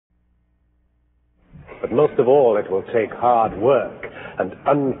But most of all, it will take hard work and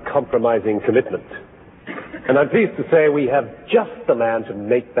uncompromising commitment. And I'm pleased to say we have just the man to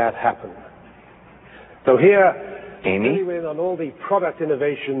make that happen. So here, Amy, in on all the product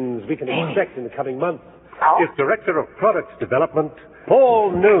innovations we can expect in the coming months, is Director of Product Development,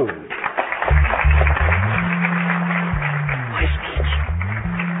 Paul Nunes.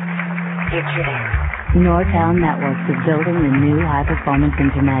 Nortel Networks is building the new high-performance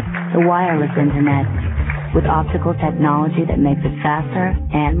internet, the wireless internet, with optical technology that makes it faster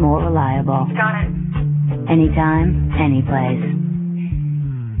and more reliable. Got it. Anytime, anyplace.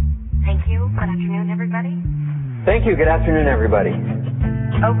 Thank you. Good afternoon, everybody. Thank you. Good afternoon, everybody.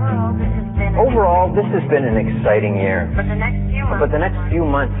 Overall, this has been an exciting year. But the next few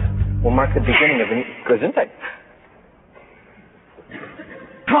months will mark the beginning of a new Gesundheit.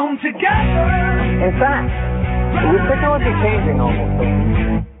 Come together. In fact, with technology changing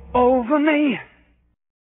almost over me.